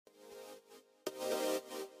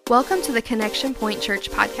Welcome to the Connection Point Church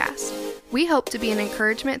podcast. We hope to be an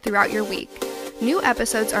encouragement throughout your week. New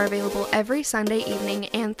episodes are available every Sunday evening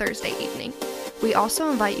and Thursday evening. We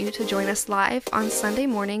also invite you to join us live on Sunday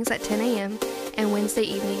mornings at 10 a.m. and Wednesday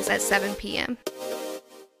evenings at 7 p.m.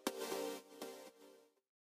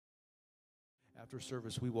 After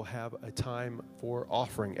service, we will have a time for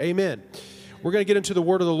offering. Amen. We're going to get into the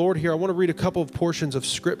word of the Lord here. I want to read a couple of portions of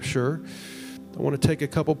Scripture. I want to take a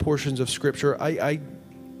couple portions of Scripture. I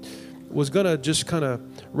was going to just kind of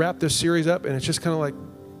wrap this series up, and it's just kind of like,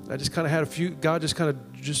 I just kind of had a few, God just kind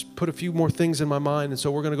of just put a few more things in my mind, and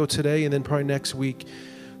so we're going to go today and then probably next week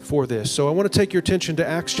for this. So I want to take your attention to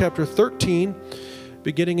Acts chapter 13,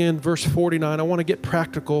 beginning in verse 49. I want to get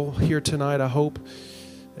practical here tonight, I hope.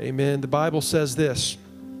 Amen. The Bible says this.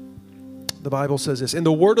 The Bible says this. And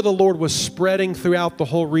the word of the Lord was spreading throughout the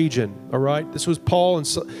whole region. All right. This was Paul, and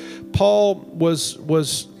so, Paul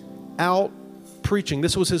was out preaching.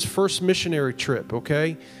 This was his first missionary trip.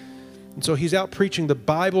 Okay. And so he's out preaching. The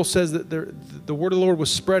Bible says that the word of the Lord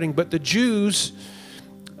was spreading, but the Jews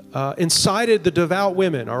incited the devout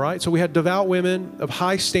women. All right. So we had devout women of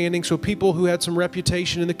high standing. So people who had some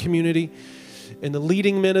reputation in the community, and the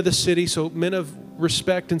leading men of the city, so men of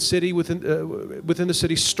respect and city within the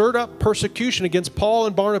city, stirred up persecution against Paul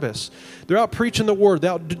and Barnabas. They're out preaching the word.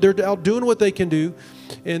 They're out doing what they can do.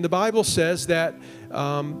 And the Bible says that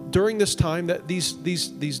during this time that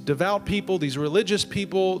these devout people, these religious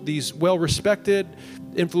people, these well-respected,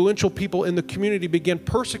 influential people in the community began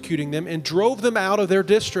persecuting them and drove them out of their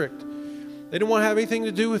district. They didn't want to have anything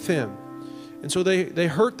to do with them. And so they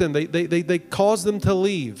hurt them. They caused them to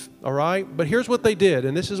leave, all right? But here's what they did,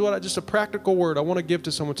 and this is just a practical word I want to give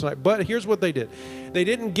to someone tonight. But here's what they did. They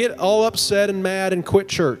didn't get all upset and mad and quit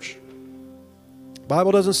church. The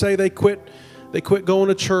Bible doesn't say they quit going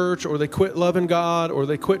to church, or they quit loving God, or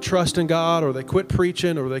they quit trusting God, or they quit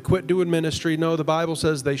preaching, or they quit doing ministry. No, the Bible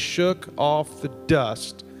says they shook off the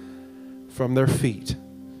dust from their feet,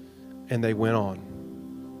 and they went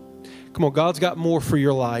on. Come on, God's got more for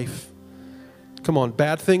your life. Come on,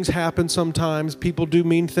 bad things happen sometimes. People do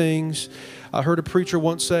mean things. I heard a preacher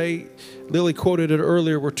once say, Lily quoted it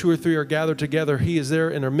earlier, where two or three are gathered together, he is there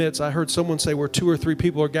in our midst. I heard someone say, where two or three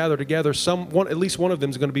people are gathered together, at least one of them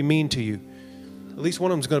is going to be mean to you. At least one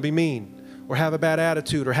of them is going to be mean, or have a bad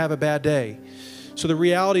attitude, or have a bad day. So the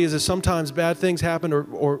reality is that sometimes bad things happen,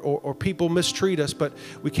 or people mistreat us, but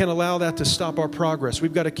we can't allow that to stop our progress.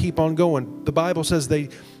 We've got to keep on going. The Bible says they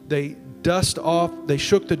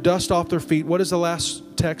shook the dust off their feet. What does the last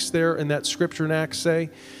text there in that scripture in Acts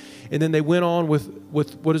say? And then they went on with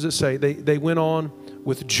what does it say? They went on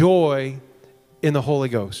with joy in the Holy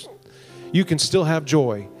Ghost. You can still have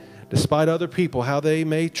joy despite other people, how they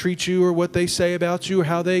may treat you, or what they say about you,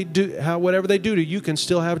 or whatever they do to you. You can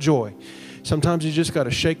still have joy. Sometimes you just got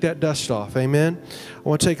to shake that dust off. Amen. I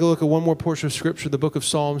want to take a look at one more portion of scripture, the book of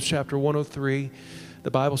Psalms, chapter 103. The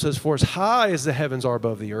Bible says, for as high as the heavens are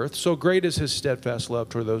above the earth, so great is his steadfast love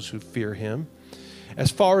toward those who fear him. As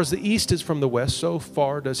far as the east is from the west, so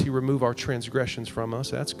far does he remove our transgressions from us.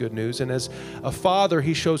 That's good news. And as a father,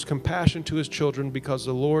 he shows compassion to his children, because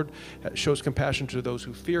the Lord shows compassion to those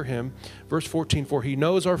who fear him. Verse 14, for he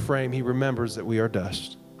knows our frame, he remembers that we are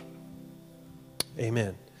dust.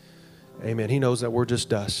 Amen. Amen. He knows that we're just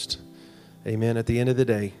dust. Amen. At the end of the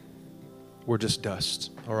day, we're just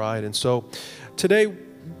dust. All right. And so today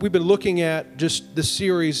we've been looking at just this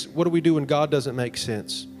series, what do we do when God doesn't make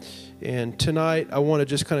sense? And tonight I want to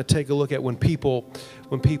just kind of take a look at when people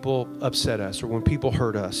upset us, or when people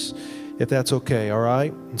hurt us, if that's okay. All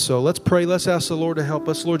right. And so let's pray. Let's ask the Lord to help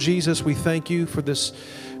us. Lord Jesus, we thank you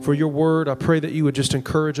for your word. I pray that you would just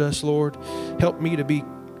encourage us, Lord. Help me to be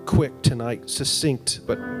quick tonight, succinct,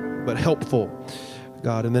 but helpful.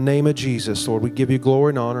 God, in the name of Jesus, Lord, we give you glory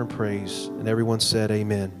and honor and praise. And everyone said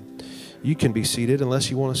amen. You can be seated. Unless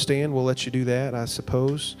you want to stand, we'll let you do that, I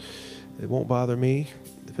suppose. It won't bother me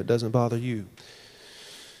if it doesn't bother you.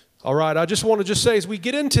 All right, I just want to say, as we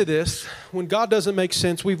get into this, when God doesn't make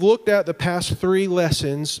sense, we've looked at the past 3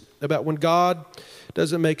 lessons about when God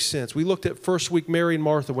doesn't make sense. We looked at first week, Mary and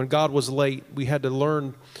Martha, when God was late. We had to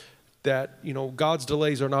learn that, God's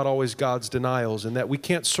delays are not always God's denials, and that we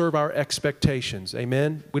can't serve our expectations.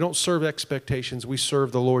 Amen? We don't serve expectations. We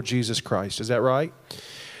serve the Lord Jesus Christ. Is that right?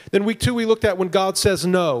 Then week 2, we looked at when God says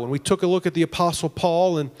no, and we took a look at the Apostle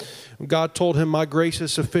Paul, and God told him, my grace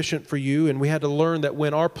is sufficient for you, and we had to learn that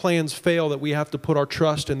when our plans fail, that we have to put our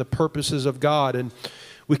trust in the purposes of God, and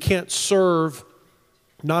we can't serve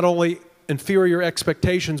not only inferior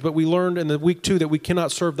expectations, but we learned in the week 2 that we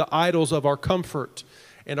cannot serve the idols of our comfort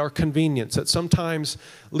and our convenience, that sometimes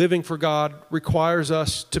living for God requires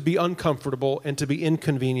us to be uncomfortable and to be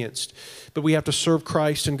inconvenienced. But we have to serve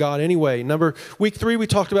Christ and God anyway. Week 3, we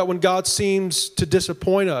talked about when God seems to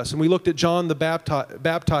disappoint us, and we looked at John the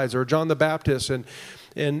Baptizer, John the Baptist, and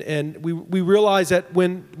we realize that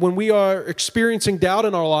when we are experiencing doubt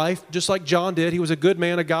in our life, just like John did, he was a good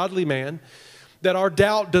man, a godly man, that our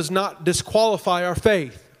doubt does not disqualify our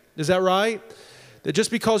faith. Is that right? That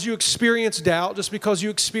just because you experience doubt, just because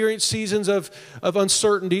you experience seasons of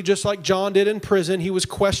uncertainty, just like John did in prison, he was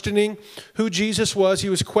questioning who Jesus was. He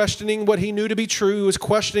was questioning what he knew to be true. He was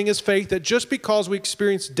questioning his faith, that just because we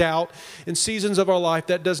experience doubt in seasons of our life,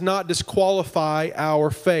 that does not disqualify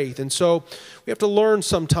our faith. And so we have to learn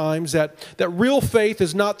sometimes that real faith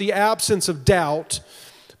is not the absence of doubt,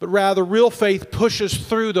 but rather real faith pushes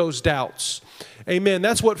through those doubts. Amen.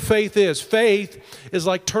 That's what faith is. Faith is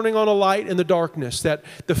like turning on a light in the darkness. That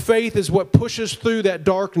the faith is what pushes through that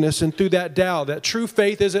darkness and through that doubt. That true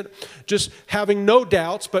faith isn't just having no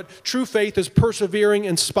doubts, but true faith is persevering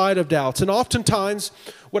in spite of doubts. And oftentimes,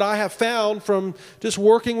 what I have found from just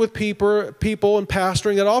working with people and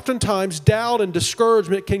pastoring, that oftentimes doubt and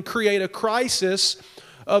discouragement can create a crisis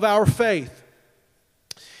of our faith.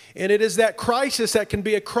 And it is that crisis that can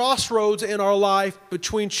be a crossroads in our life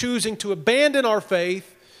between choosing to abandon our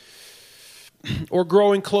faith or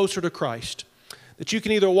growing closer to Christ. That you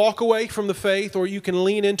can either walk away from the faith or you can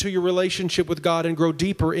lean into your relationship with God and grow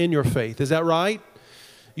deeper in your faith. Is that right?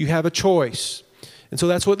 You have a choice. And so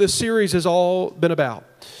that's what this series has all been about.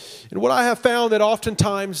 And what I have found that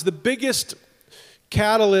oftentimes the biggest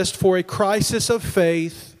catalyst for a crisis of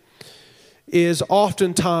faith is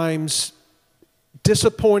oftentimes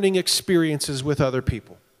disappointing experiences with other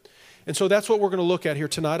people. And so that's what we're going to look at here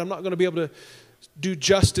tonight. I'm not going to be able to do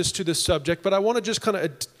justice to this subject, but I want to just kind of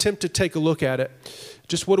attempt to take a look at it.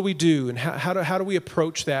 Just what do we do, and how do we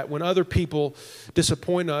approach that when other people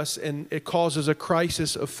disappoint us and it causes a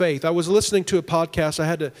crisis of faith? I was listening to a podcast. I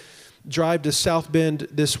had to drive to South Bend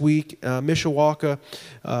this week, Mishawaka,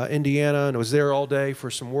 Indiana, and I was there all day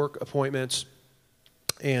for some work appointments.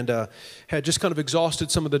 And had just kind of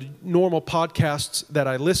exhausted some of the normal podcasts that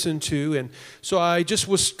I listened to. And so I just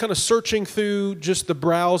was kind of searching through just the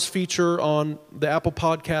browse feature on the Apple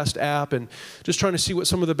Podcast app and just trying to see what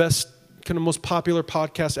some of the best, kind of most popular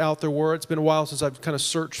podcasts out there were. It's been a while since I've kind of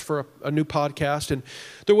searched for a new podcast. And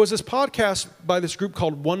there was this podcast by this group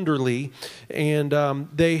called Wonderly. And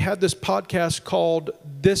they had this podcast called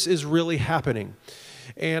This Is Really Happening.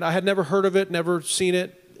 And I had never heard of it, never seen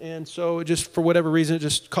it. And so it just, for whatever reason, it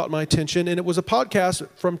just caught my attention. And it was a podcast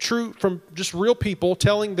from just real people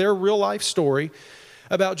telling their real life story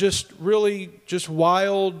about just really just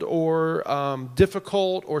wild or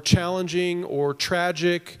difficult or challenging or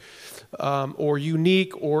tragic or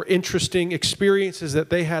unique or interesting experiences that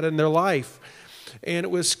they had in their life. And it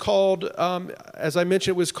was called, as I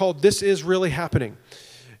mentioned, it was called This Is Really Happening.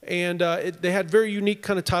 And they had very unique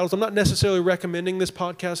kind of titles. I'm not necessarily recommending this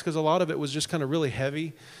podcast because a lot of it was just kind of really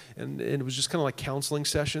heavy. And it was just kind of like counseling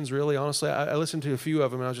sessions, really, honestly. I listened to a few of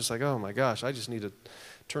them, and I was just like, oh, my gosh, I just need to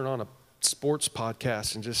turn on a sports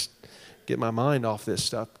podcast and just get my mind off this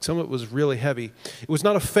stuff. Some of it was really heavy. It was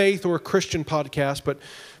not a faith or a Christian podcast, but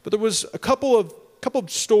there was a couple of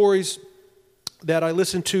stories that I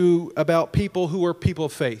listened to about people who were people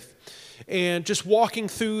of faith. And just walking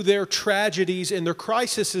through their tragedies and their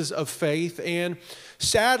crises of faith. And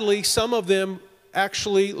sadly, some of them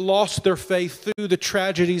actually lost their faith through the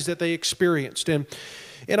tragedies that they experienced. And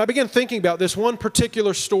I began thinking about this one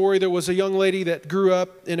particular story. There was a young lady that grew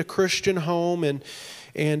up in a Christian home,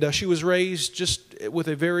 and she was raised just with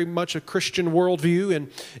a very much a Christian worldview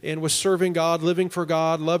and was serving God, living for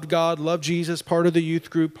God, loved Jesus, part of the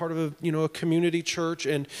youth group, part of a community church.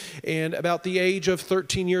 And about the age of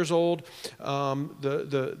 13 years old,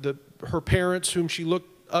 her parents, whom she looked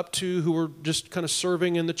up to, who were just kind of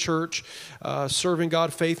serving in the church, serving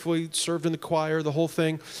God faithfully, served in the choir, the whole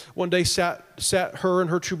thing, one day sat her and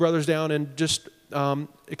her two brothers down and just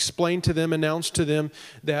explained to them, announced to them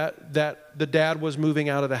that the dad was moving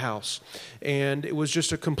out of the house. And it was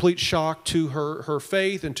just a complete shock to her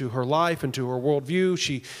faith and to her life and to her worldview.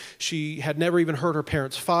 She had never even heard her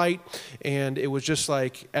parents fight. And it was just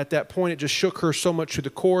like, at that point, it just shook her so much to the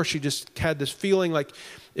core. She just had this feeling like,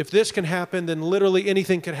 if this can happen, then literally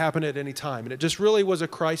anything could happen at any time. And it just really was a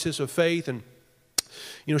crisis of faith. And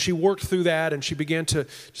she worked through that, and she began to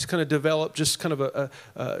just kind of develop just kind of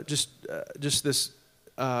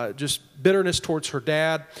this bitterness towards her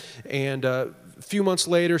dad. And a few months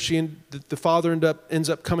later, the father ends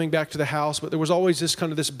up coming back to the house, but there was always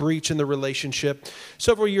this breach in the relationship.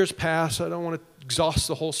 Several years passed. I don't want to exhaust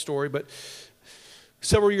the whole story, but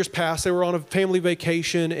several years passed. They were on a family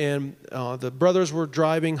vacation, and the brothers were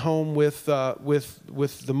driving home with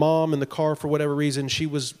the mom in the car for whatever reason. She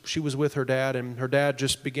was with her dad, and her dad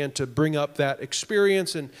just began to bring up that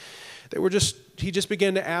experience, and he just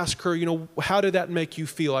began to ask her, how did that make you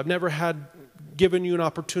feel? I've never had given you an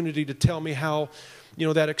opportunity to tell me how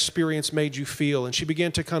that experience made you feel. And she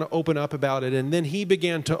began to kind of open up about it, and then he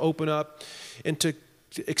began to open up and to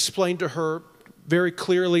explain to her very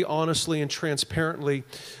clearly, honestly, and transparently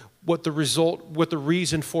what the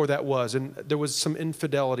reason for that was. And there was some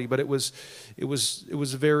infidelity, but it was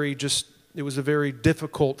a very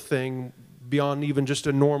difficult thing beyond even just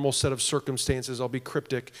a normal set of circumstances. I'll be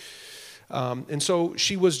cryptic. And so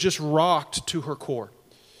she was just rocked to her core.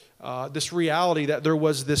 This reality that there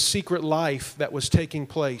was this secret life that was taking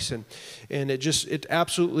place, and it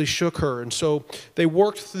absolutely shook her. And so they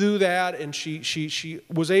worked through that, and she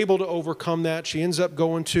was able to overcome that. She ends up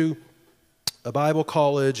going to a Bible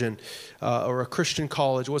college or a Christian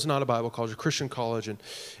college. It was not a Bible college, a Christian college.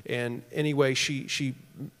 And anyway, she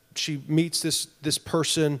meets this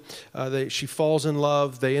person. She falls in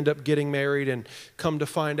love. They end up getting married, and come to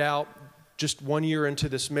find out, just 1 year into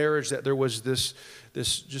this marriage, that there was this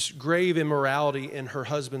just grave immorality in her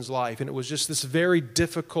husband's life. And it was just this very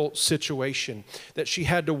difficult situation that she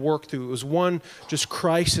had to work through. It was one just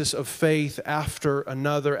crisis of faith after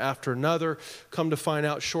another after another. Come to find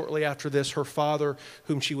out, shortly after this, her father,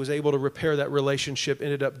 whom she was able to repair that relationship,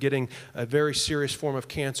 ended up getting a very serious form of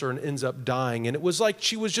cancer and ends up dying. And it was like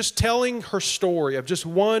she was just telling her story of just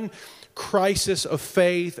one crisis of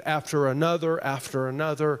faith after another after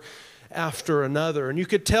another after another. And you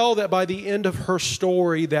could tell that by the end of her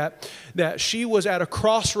story that she was at a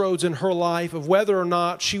crossroads in her life of whether or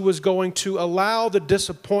not she was going to allow the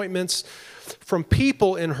disappointments from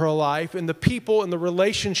people in her life and the people and the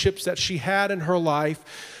relationships that she had in her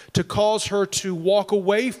life to cause her to walk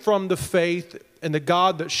away from the faith and the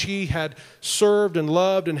God that she had served and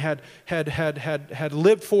loved and had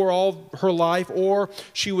lived for all her life, or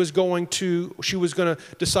she was going to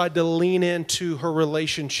decide to lean into her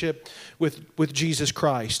relationship with Jesus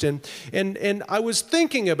Christ. And I was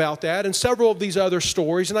thinking about that and several of these other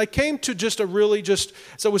stories, and I came to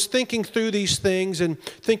as I was thinking through these things and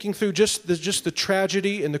thinking through just the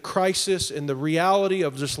tragedy and the crisis and the reality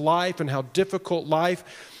of this life and how difficult life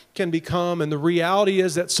can become. And the reality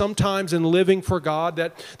is that sometimes in living for God,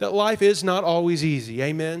 that life is not always easy.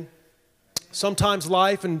 Amen. Sometimes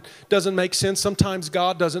life doesn't make sense. Sometimes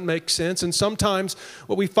God doesn't make sense. And sometimes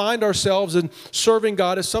what we find ourselves in serving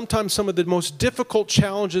God is sometimes some of the most difficult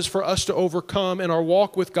challenges for us to overcome in our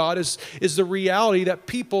walk with God is the reality that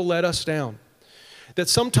people let us down. That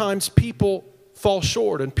sometimes people fall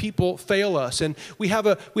short and people fail us, and we have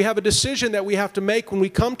a decision that we have to make when we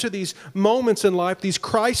come to these moments in life, these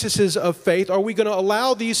crises of faith. Are we going to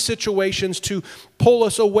allow these situations to pull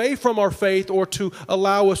us away from our faith or to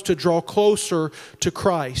allow us to draw closer to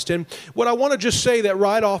Christ? And what I want to just say that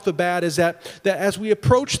right off the bat is that as we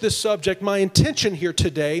approach this subject, my intention here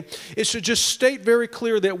today is to just state very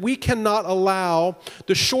clear that we cannot allow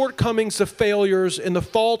the shortcomings, the failures, and the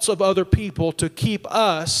faults of other people to keep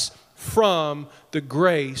us from the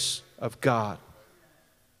grace of God.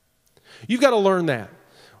 You've got to learn that.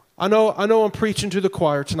 I know I'm preaching to the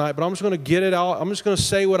choir tonight, but I'm just going to get it out. I'm just going to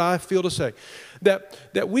say what I feel to say.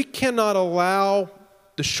 That we cannot allow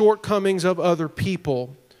the shortcomings of other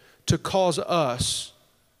people to cause us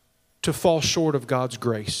to fall short of God's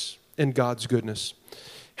grace and God's goodness.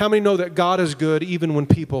 How many know that God is good even when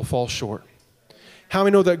people fall short? How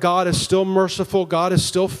many know that God is still merciful, God is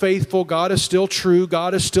still faithful, God is still true,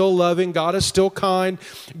 God is still loving, God is still kind,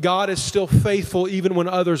 God is still faithful even when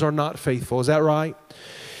others are not faithful? Is that right?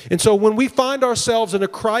 And so when we find ourselves in a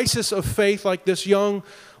crisis of faith like this young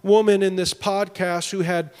woman in this podcast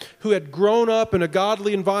who had grown up in a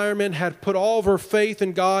godly environment, had put all of her faith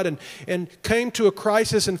in God and came to a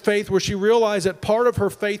crisis in faith where she realized that part of her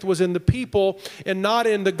faith was in the people and not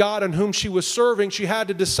in the God in whom she was serving, she had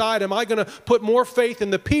to decide, am I going to put more faith in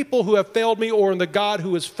the people who have failed me or in the God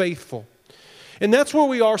who is faithful? And that's where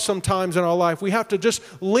we are sometimes in our life. We have to just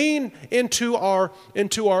lean into our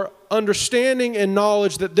understanding and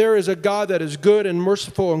knowledge that there is a God that is good and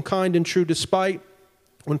merciful and kind and true despite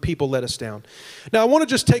when people let us down. Now, I want to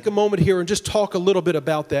just take a moment here and just talk a little bit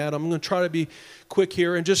about that. I'm going to try to be quick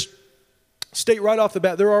here and just state right off the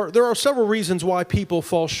bat, there are several reasons why people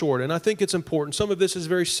fall short, and I think it's important. Some of this is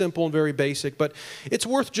very simple and very basic, but it's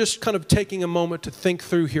worth just kind of taking a moment to think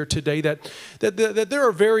through here today that there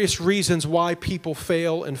are various reasons why people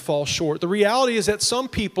fail and fall short. The reality is that some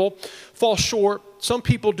people fall short some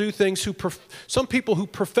people do things some people who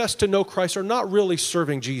profess to know Christ are not really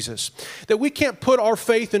serving Jesus. That we can't put our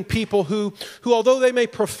faith in people who although they may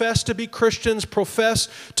profess to be Christians, profess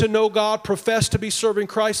to know God, profess to be serving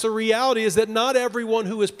Christ, the reality is that not everyone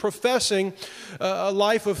who is professing a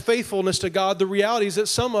life of faithfulness to God, the reality is that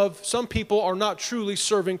some people are not truly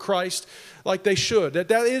serving Christ like they should.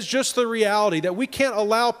 That is just the reality, that we can't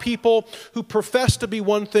allow people who profess to be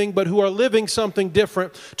one thing but who are living something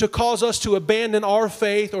different to cause us to abandon our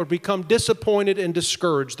faith or become disappointed and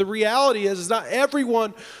discouraged. The reality is not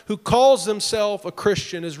everyone who calls themselves a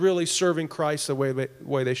Christian is really serving Christ the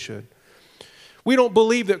way they should. We don't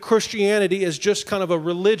believe that Christianity is just kind of a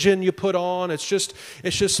religion you put on. It's just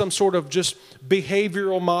some sort of just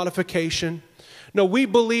behavioral modification. No, we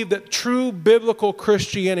believe that true biblical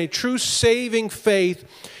Christianity, true saving faith,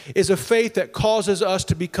 is a faith that causes us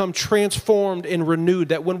to become transformed and renewed.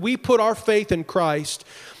 That when we put our faith in Christ,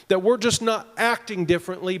 that we're just not acting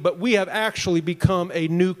differently, but we have actually become a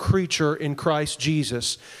new creature in Christ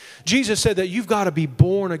Jesus. Jesus said that you've got to be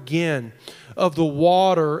born again of the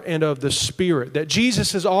water and of the Spirit. That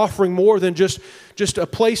Jesus is offering more than just a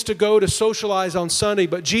place to go to socialize on Sunday,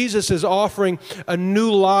 but Jesus is offering a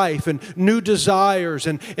new life and new desires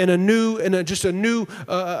and a new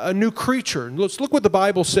creature. Let's look what the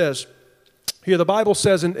Bible says. Here, the Bible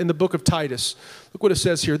says in the book of Titus, look what it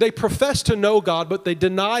says here. They profess to know God, but they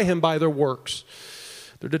deny Him by their works.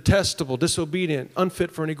 They're detestable, disobedient,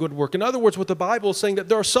 unfit for any good work. In other words, what the Bible is saying, that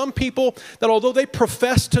there are some people that although they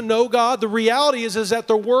profess to know God, the reality is that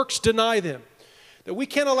their works deny them. That we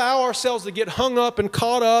can't allow ourselves to get hung up and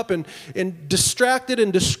caught up and distracted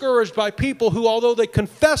and discouraged by people who, although they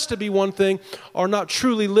confess to be one thing, are not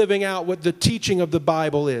truly living out what the teaching of the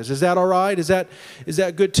Bible is. Is that all right? Is that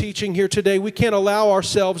good teaching here today? We can't allow our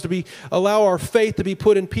faith to be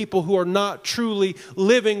put in people who are not truly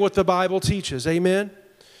living what the Bible teaches. Amen?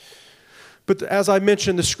 But as I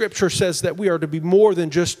mentioned, the Scripture says that we are to be more than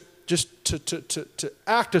just to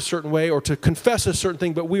act a certain way or to confess a certain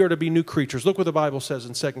thing, but we are to be new creatures. Look what the Bible says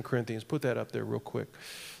in 2 Corinthians. Put that up there real quick.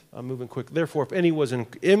 I'm moving quick. Therefore, if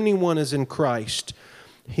anyone is in Christ,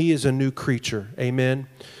 he is a new creature. Amen?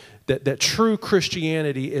 That true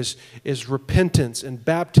Christianity is repentance and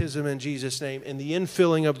baptism in Jesus' name and the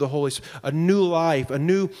infilling of the Holy Spirit, a new life, a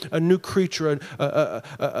new creature,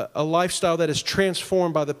 a lifestyle that is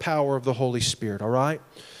transformed by the power of the Holy Spirit, all right?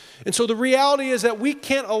 And so the reality is that we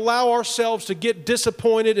can't allow ourselves to get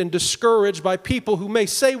disappointed and discouraged by people who may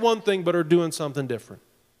say one thing but are doing something different,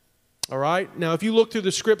 all right? Now, if you look through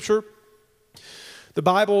the Scripture, the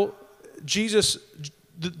Bible, Jesus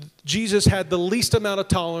had the least amount of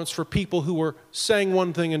tolerance for people who were saying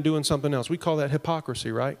one thing and doing something else. We call that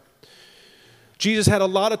hypocrisy, right? Jesus had a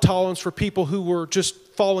lot of tolerance for people who were just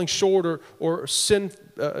falling short or sin,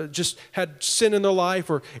 just had sin in their life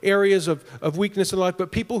or areas of weakness in life.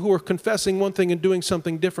 But people who were confessing one thing and doing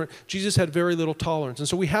something different, Jesus had very little tolerance. And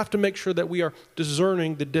so we have to make sure that we are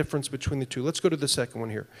discerning the difference between the two. Let's go to the second one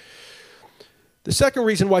here. The second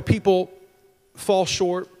reason why people fall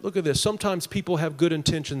short, look at this. Sometimes people have good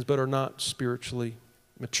intentions but are not spiritually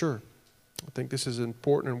mature. I think this is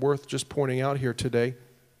important and worth just pointing out here today.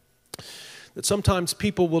 That sometimes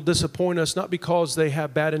people will disappoint us not because they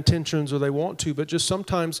have bad intentions or they want to, but just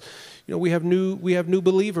sometimes, we have new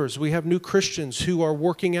believers, we have new Christians who are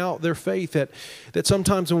working out their faith. That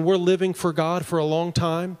sometimes when we're living for God for a long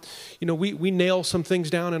time, we nail some things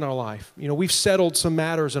down in our life. We've settled some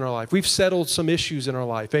matters in our life. We've settled some issues in our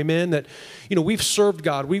life. Amen. That we've served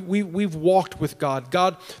God. We've walked with God.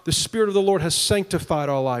 God, the Spirit of the Lord has sanctified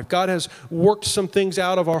our life. God has worked some things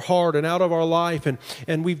out of our heart and out of our life,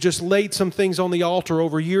 and we've just laid some things on the altar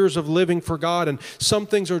over years of living for God. And some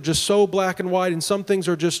things are just so black and white, and some things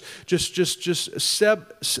are just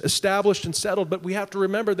established and settled. But we have to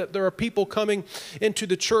remember that there are people coming into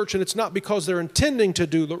the church, and it's not because they're intending to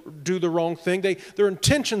do the wrong thing. Their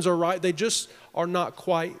intentions are right. They just are not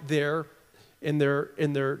quite there in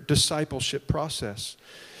their discipleship process.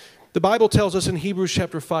 The Bible tells us in Hebrews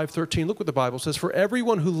chapter 5:13, look what the Bible says, for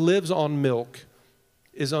everyone who lives on milk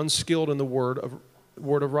is unskilled in the word of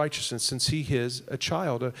righteousness, since he is a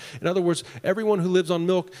child. In other words, everyone who lives on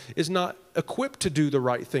milk is not equipped to do the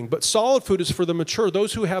right thing. But solid food is for the mature,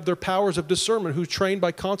 those who have their powers of discernment, who train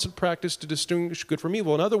by constant practice to distinguish good from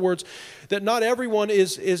evil. In other words, that not everyone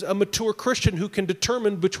is a mature Christian who can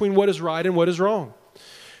determine between what is right and what is wrong.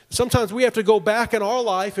 Sometimes we have to go back in our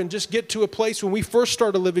life and just get to a place when we first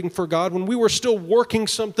started living for God, when we were still working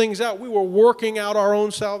some things out. We were working out our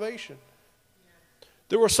own salvation.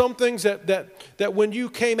 There were some things that when you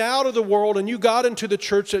came out of the world and you got into the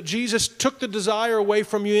church, that Jesus took the desire away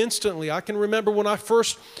from you instantly. I can remember when I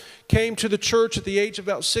first came to the church at the age of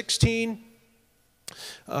about 16,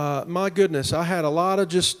 my goodness, I had a lot of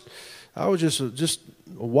I was just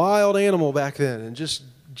a wild animal back then, and just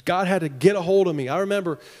God had to get a hold of me. I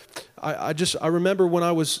remember, I remember when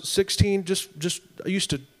I was 16, I used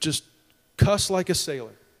to just cuss like a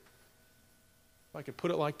sailor, if I could put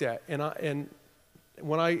it like that. And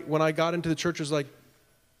when I got into the church, it's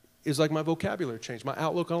like my vocabulary changed, my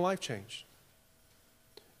outlook on life changed.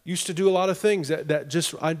 Used to do a lot of things that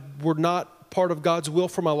just were not part of God's will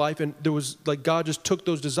for my life, and there was like God just took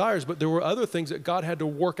those desires, but there were other things that God had to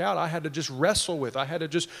work out. I had to just wrestle with. I had to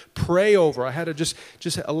just pray over. I had to just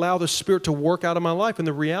allow the Spirit to work out of my life. And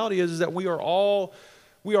the reality is that we are all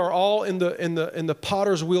in the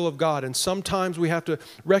potter's wheel of God, and sometimes we have to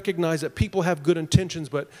recognize that people have good intentions,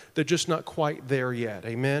 but they're just not quite there yet.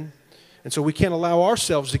 Amen. And so we can't allow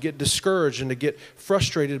ourselves to get discouraged and to get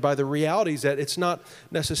frustrated by the realities that it's not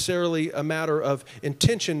necessarily a matter of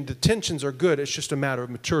intention. The intentions are good. It's just a matter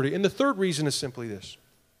of maturity. And the third reason is simply this,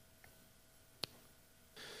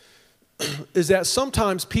 is that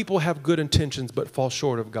sometimes people have good intentions but fall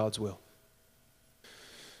short of God's will.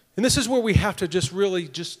 And this is where we have to just really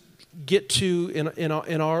just get to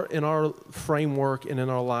in our framework and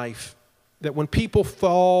in our life, that when people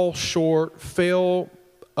fall short, fail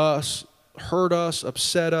us, hurt us,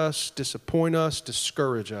 upset us, disappoint us,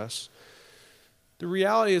 discourage us, the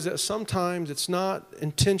reality is that sometimes it's not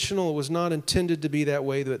intentional. It was not intended to be that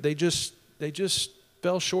way. That they just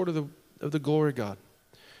fell short of the glory of God.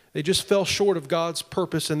 They just fell short of God's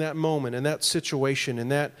purpose in that moment, in that situation, in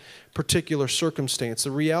that particular circumstance.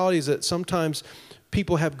 The reality is that sometimes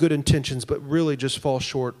people have good intentions, but really just fall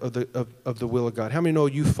short of the will of God. How many know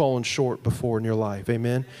you've fallen short before in your life?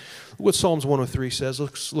 Amen. What Psalms 103 says.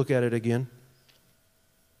 Let's look at it again.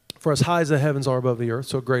 For as high as the heavens are above the earth,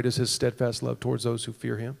 so great is his steadfast love towards those who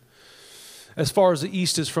fear him. As far as the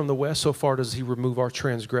east is from the west, so far does he remove our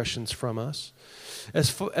transgressions from us.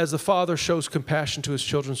 As the Father shows compassion to his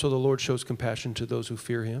children, so the Lord shows compassion to those who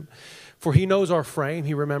fear him. For he knows our frame.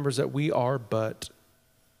 He remembers that we are but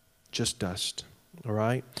just dust. All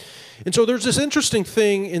right? And so there's this interesting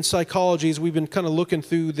thing in psychology as we've been kind of looking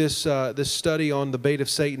through this study on the bait of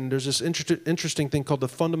Satan. There's this interesting thing called the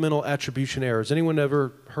fundamental attribution error. Has anyone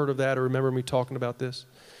ever heard of that or remember me talking about this?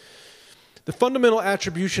 The fundamental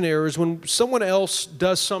attribution error is when someone else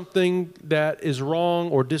does something that is wrong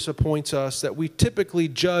or disappoints us, that we typically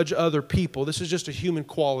judge other people. This is just a human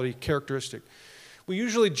quality characteristic. We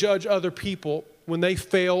usually judge other people when they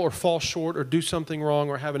fail or fall short or do something wrong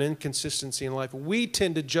or have an inconsistency in life. We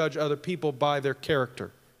tend to judge other people by their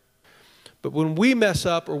character. But when we mess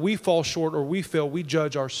up or we fall short or we fail, we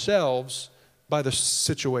judge ourselves by the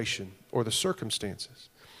situation or the circumstances.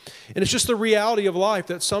 And it's just the reality of life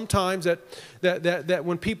that sometimes that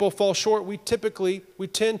when people fall short, we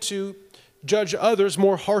tend to judge others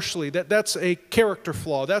more harshly. That's a character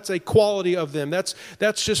flaw. That's a quality of them. That's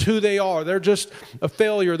just who they are. They're just a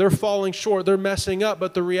failure. They're falling short. They're messing up.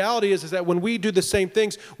 But the reality is that when we do the same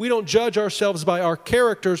things, we don't judge ourselves by our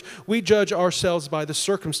characters. We judge ourselves by the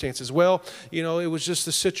circumstances. Well, it was just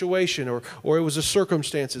the situation, or it was the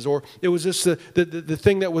circumstances, or it was just the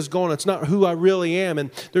thing that was going on. It's not who I really am. And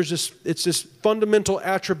it's this fundamental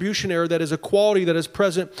attribution error that is a quality that is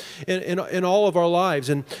present in all of our lives.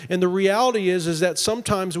 And the reality is that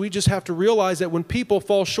sometimes we just have to realize that when people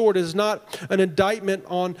fall short, it is not an indictment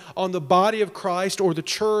on the body of Christ or the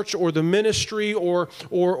church or the ministry or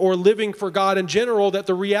living for God in general, that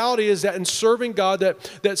the reality is that in serving God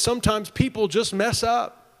that sometimes people just mess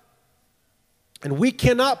up. And we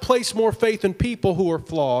cannot place more faith in people who are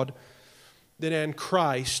flawed than in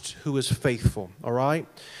Christ who is faithful. All right?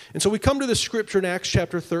 And so we come to the scripture in Acts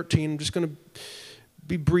chapter 13. I'm just going to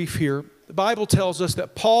be brief here. The Bible tells us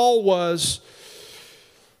that Paul was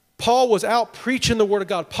out preaching the Word of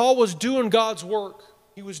God. Paul was doing God's work.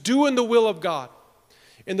 He was doing the will of God.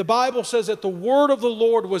 And the Bible says that the word of the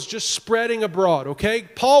Lord was just spreading abroad, okay?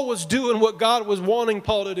 Paul was doing what God was wanting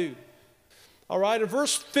Paul to do. All right, in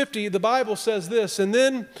verse 50, the Bible says this, and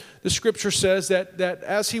then the scripture says that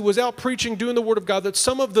as he was out preaching, doing the word of God, that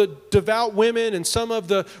some of the devout women and some of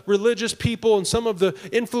the religious people and some of the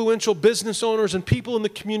influential business owners and people in the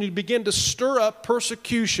community began to stir up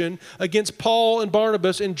persecution against Paul and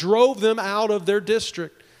Barnabas and drove them out of their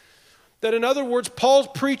district. That in other words, Paul's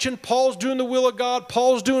preaching, Paul's doing the will of God,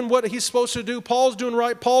 Paul's doing what he's supposed to do, Paul's doing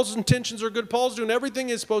right, Paul's intentions are good, Paul's doing everything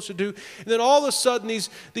he's supposed to do. And then all of a sudden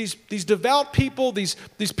these devout people, these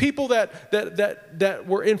people that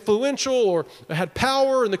were influential or had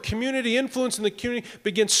power in the community, influence in the community,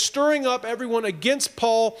 began stirring up everyone against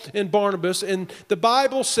Paul and Barnabas. And the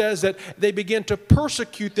Bible says that they began to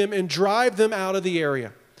persecute them and drive them out of the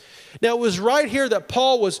area. Now, it was right here that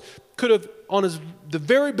Paul could have, on the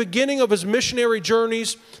very beginning of his missionary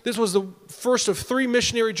journeys, this was the first of 3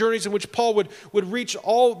 missionary journeys in which Paul would reach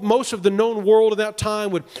most of the known world at that time,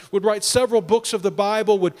 would write several books of the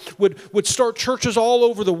Bible, would start churches all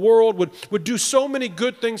over the world, would do so many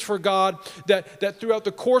good things for God that throughout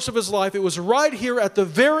the course of his life, it was right here at the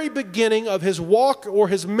very beginning of his walk or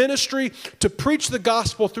his ministry to preach the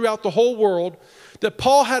gospel throughout the whole world that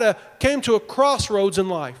Paul came to a crossroads in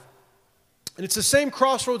life. And it's the same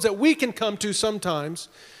crossroads that we can come to sometimes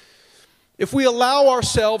if we allow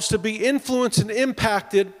ourselves to be influenced and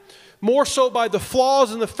impacted more so by the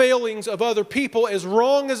flaws and the failings of other people, as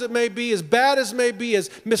wrong as it may be, as bad as it may be, as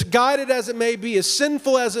misguided as it may be, as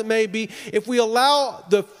sinful as it may be. If we allow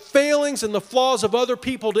the failings and the flaws of other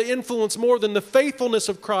people to influence more than the faithfulness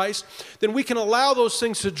of Christ, then we can allow those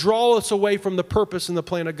things to draw us away from the purpose and the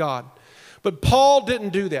plan of God. But Paul didn't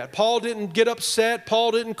do that. Paul didn't get upset. Paul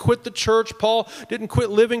didn't quit the church. Paul didn't quit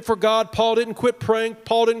living for God. Paul didn't quit praying.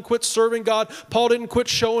 Paul didn't quit serving God. Paul didn't quit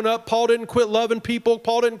showing up. Paul didn't quit loving people.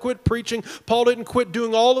 Paul didn't quit preaching. Paul didn't quit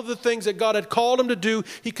doing all of the things that God had called him to do.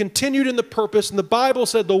 He continued in the purpose. And the Bible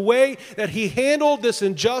said the way that he handled this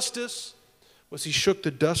injustice was he shook the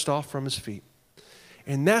dust off from his feet.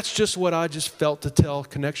 And that's just what I just felt to tell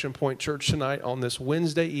Connection Point Church tonight on this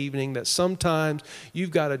Wednesday evening, that sometimes you've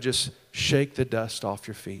got to just shake the dust off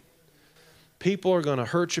your feet. People are going to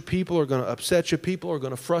hurt you. People are going to upset you. People are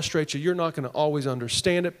going to frustrate you. You're not going to always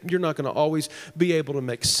understand it. You're not going to always be able to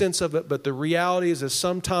make sense of it. But the reality is that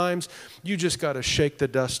sometimes you just got to shake the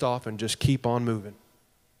dust off and just keep on moving.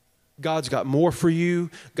 God's got more for you.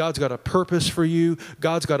 God's got a purpose for you.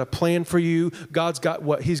 God's got a plan for you.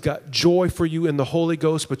 He's got joy for you in the Holy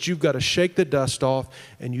Ghost, but you've got to shake the dust off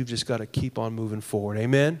and you've just got to keep on moving forward.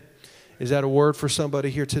 Amen? Is that a word for somebody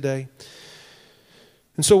here today?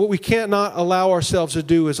 And so what we cannot allow ourselves to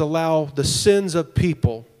do is allow the sins of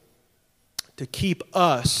people to keep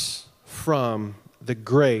us from the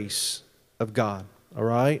grace of God. All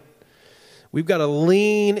right? We've got to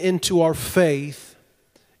lean into our faith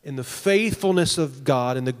in the faithfulness of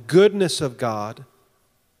God, in the goodness of God,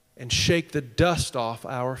 and shake the dust off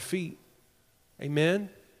our feet. Amen?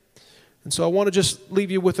 And so I want to just leave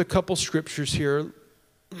you with a couple scriptures here.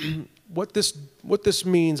 What this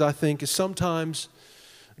means, I think, is sometimes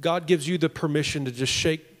God gives you the permission to just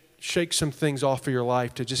shake some things off of your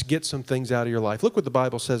life, to just get some things out of your life. Look what the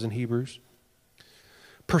Bible says in Hebrews.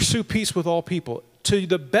 Pursue peace with all people. To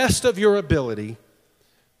the best of your ability,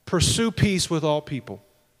 pursue peace with all people.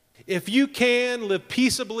 If you can live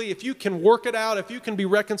peaceably, if you can work it out, if you can be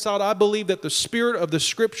reconciled, I believe that the spirit of the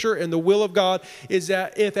Scripture and the will of God is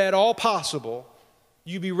that if at all possible,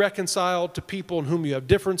 you be reconciled to people in whom you have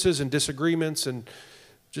differences and disagreements and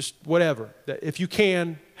just whatever. That if you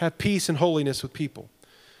can, have peace and holiness with people,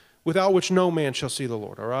 without which no man shall see the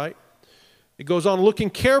Lord, all right? It goes on,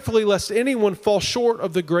 looking carefully lest anyone fall short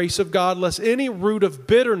of the grace of God, lest any root of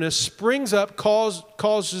bitterness springs up,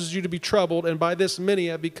 causes you to be troubled, and by this many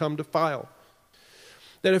have become defiled.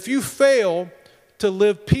 That if you fail to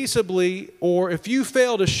live peaceably, or if you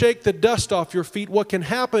fail to shake the dust off your feet, what can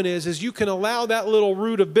happen is you can allow that little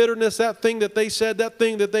root of bitterness, that thing that they said, that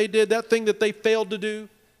thing that they did, that thing that they failed to do.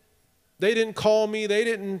 They didn't call me, they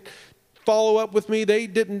didn't follow up with me, they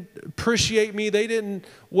didn't appreciate me, they didn't,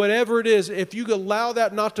 whatever it is, if you allow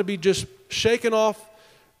that not to be just shaken off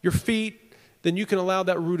your feet, then you can allow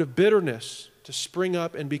that root of bitterness to spring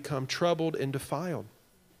up and become troubled and defiled.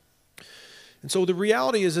 And so the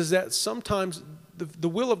reality is that sometimes the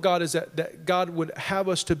will of God is that God would have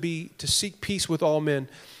us to seek peace with all men.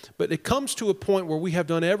 But it comes to a point where we have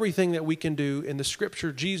done everything that we can do. In the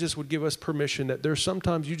Scripture, Jesus would give us permission that there's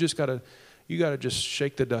sometimes you got to just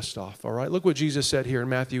shake the dust off, all right? Look what Jesus said here in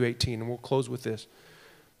Matthew 18, and we'll close with this.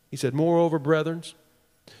 He said, moreover, brethren,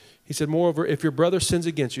 if your brother sins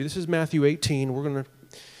against you, this is Matthew 18,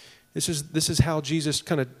 this is how Jesus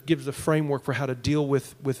kind of gives the framework for how to deal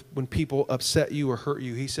with when people upset you or hurt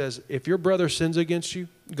you. He says, if your brother sins against you,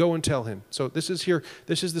 go and tell him. So this is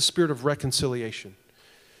the spirit of reconciliation.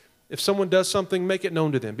 If someone does something, make it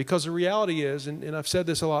known to them. Because the reality is, and I've said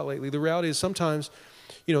this a lot lately, the reality is sometimes,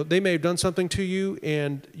 they may have done something to you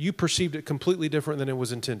and you perceived it completely different than it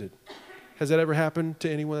was intended. Has that ever happened to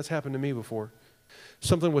anyone? That's happened to me before.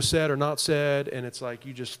 Something was said or not said, and it's like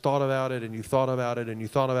you just thought about it and you thought about it and you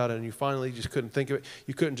thought about it and you finally just couldn't think of it.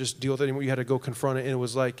 You couldn't just deal with it anymore. You had to go confront it, and it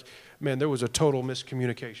was like, man, there was a total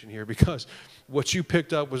miscommunication here because what you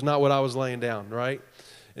picked up was not what I was laying down, right?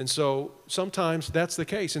 And so sometimes that's the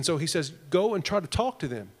case. And so he says, go and try to talk to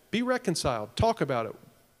them. Be reconciled. Talk about it.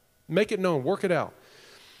 Make it known. Work it out.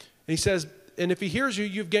 And he says, And if he hears you,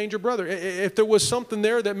 you've gained your brother. If there was something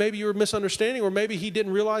there that maybe you were misunderstanding, or maybe he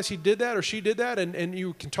didn't realize he did that or she did that, and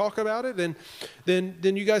you can talk about it, then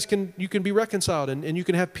you guys can be reconciled, and you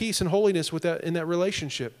can have peace and holiness with that in that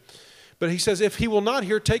relationship. But he says, if he will not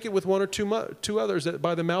hear, take it with one or two others, that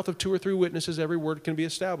by the mouth of 2 or 3 witnesses every word can be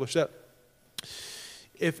established. That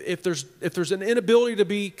if there's an inability to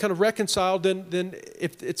be kind of reconciled, then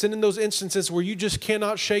if it's in those instances where you just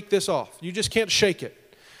cannot shake this off, you just can't shake it.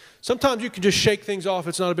 Sometimes you can just shake things off.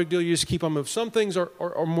 It's not a big deal. You just keep on moving. Some things are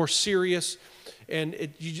more serious, and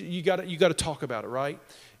you got to talk about it, right?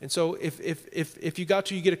 And so if you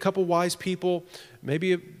get a couple wise people,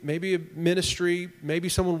 maybe a ministry, maybe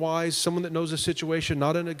someone wise, someone that knows the situation,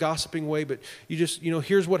 not in a gossiping way, but you just,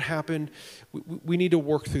 here's what happened. We need to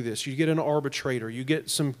work through this. You get an arbitrator, you get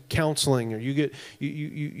some counseling, or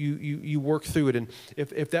you work through it. And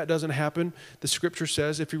if that doesn't happen, the scripture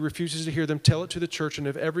says, if he refuses to hear them, tell it to the church. And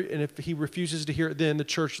if he refuses to hear it, then the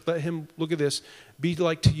church, let him, look at this, be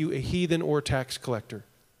like to you a heathen or a tax collector.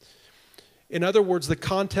 In other words, the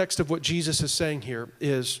context of what Jesus is saying here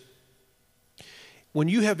is, when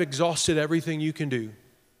you have exhausted everything you can do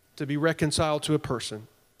to be reconciled to a person,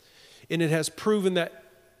 and it has proven that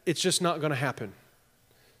it's just not going to happen,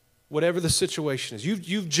 whatever the situation is,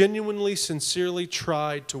 you've genuinely, sincerely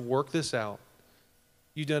tried to work this out.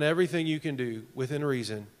 You've done everything you can do within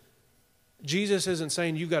reason. Jesus isn't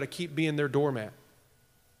saying you've got to keep being their doormat.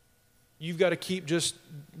 You've got to keep just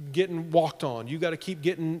getting walked on. You've got to keep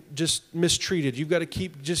getting just mistreated. You've got to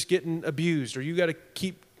keep just getting abused, or you've got to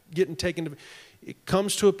keep getting taken to. It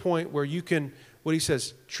comes to a point where you can, what he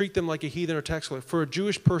says, treat them like a heathen or tax collector. For a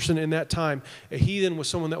Jewish person in that time, a heathen was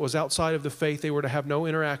someone that was outside of the faith. They were to have no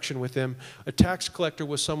interaction with them. A tax collector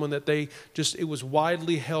was someone that it was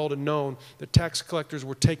widely held and known that tax collectors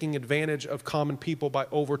were taking advantage of common people by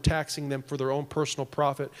overtaxing them for their own personal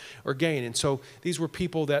profit or gain. And so these were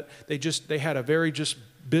people that they had a very just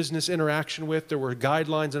business interaction with. There were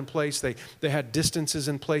guidelines in place. They had distances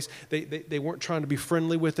in place. They weren't trying to be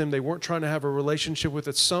friendly with them. They weren't trying to have a relationship with.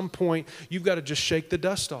 At some point, you've got to just shake the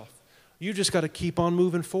dust off. You just got to keep on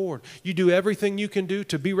moving forward. You do everything you can do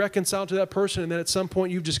to be reconciled to that person, and then at some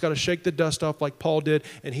point, you've just got to shake the dust off like Paul did,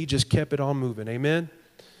 and he just kept it on moving. Amen?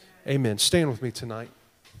 Amen. Stand with me tonight.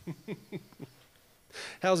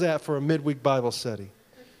 How's that for a midweek Bible study?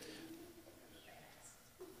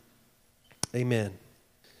 Amen.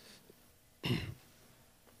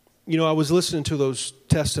 I was listening to those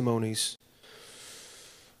testimonies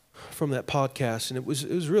from that podcast, and it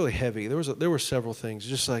was really heavy. There were several things,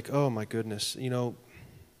 just like, oh my goodness, the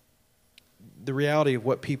reality of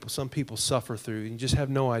what some people suffer through, you just have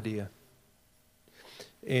no idea.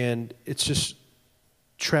 And it's just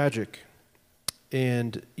tragic.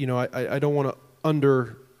 And, I don't want to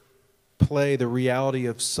underplay the reality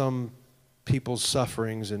of some people's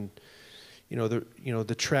sufferings and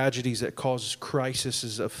the tragedies that cause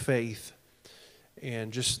crises of faith,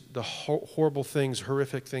 and just the horrible things,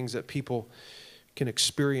 horrific things that people can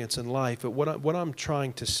experience in life. But what I'm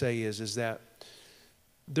trying to say is that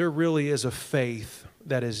there really is a faith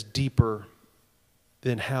that is deeper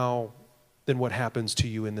than what happens to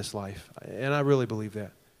you in this life. And I really believe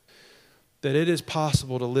that it is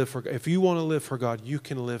possible to live for God. If you want to live for God, you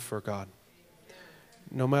can live for God.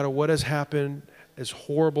 No matter what has happened, as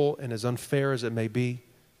horrible and as unfair as it may be,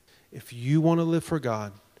 if you want to live for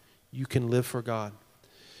God, you can live for God.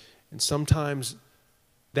 And sometimes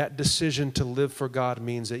that decision to live for God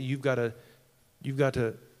means that you've got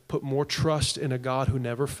to put more trust in a God who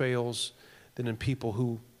never fails than in people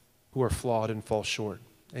who are flawed and fall short.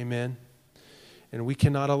 Amen? And we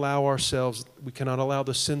cannot allow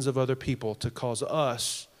the sins of other people to cause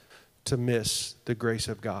us to miss the grace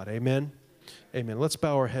of God. Amen? Amen. Let's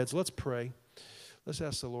bow our heads. Let's pray. Let's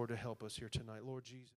ask the Lord to help us here tonight. Lord Jesus.